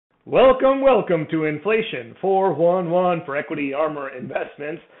Welcome to Inflation 411 for Equity Armor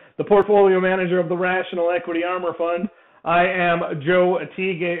Investments, the portfolio manager of the Rational Equity Armor Fund. I am Joe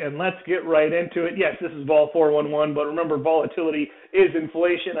Tigay, and let's get right into it. Yes, this is Vol 411, but remember, volatility is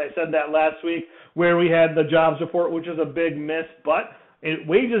inflation. I said that last week where we had the jobs report, which is a big miss, but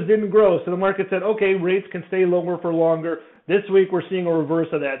wages didn't grow, so the market said, okay, rates can stay lower for longer. This week, we're seeing a reverse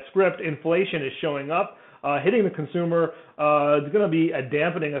of that script. Inflation is showing up. Hitting the consumer. It's going to be a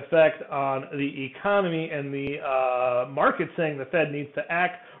dampening effect on the economy and the market, saying the Fed needs to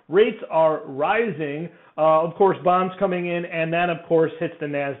act. Rates are rising. Of course, bonds coming in, and that, of course, hits the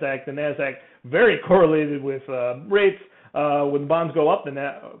NASDAQ. The NASDAQ very correlated with rates. When bonds go up, the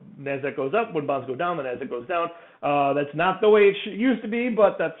NASDAQ goes up. When bonds go down, the NASDAQ goes down. That's not the way it used to be,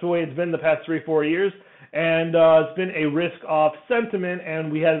 but that's the way it's been the past 3-4 years. And it's been a risk-off sentiment,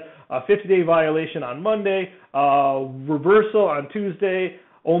 and we had a 50-day violation on Monday, reversal on Tuesday,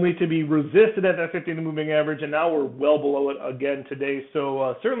 only to be resisted at that 50-day moving average, and now we're well below it again today.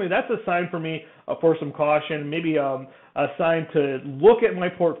 So certainly that's a sign for me for some caution, maybe a sign to look at my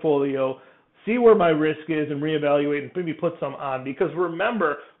portfolio, see where my risk is, and reevaluate and maybe put some on. Because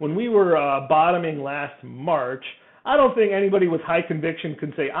remember, when we were bottoming last March, I don't think anybody with high conviction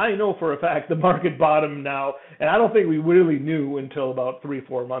can say, I know for a fact the market bottomed now, and I don't think we really knew until about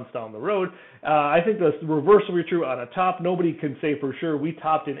 3-4 months down the road. I think the reversal will be true on a top. Nobody can say for sure. We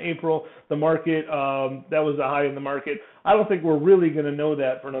topped in April. The market, that was the high in the market. I don't think we're really going to know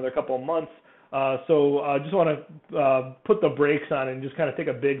that for another couple of months. So I just want to put the brakes on and just kind of take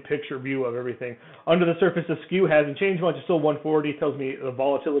a big picture view of everything. Under the surface, the skew hasn't changed much. It's still 140. It tells me the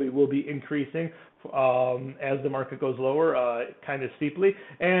volatility will be increasing as the market goes lower, kind of steeply.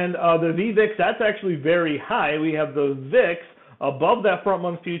 And the VVIX, that's actually very high. We have the VIX above that front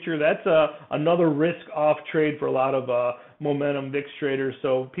month future. That's another risk-off trade for a lot of momentum VIX traders.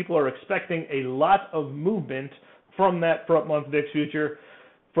 So people are expecting a lot of movement from that front month VIX future.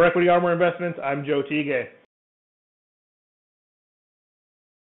 For Equity Armor Investments, I'm Joe Tigay.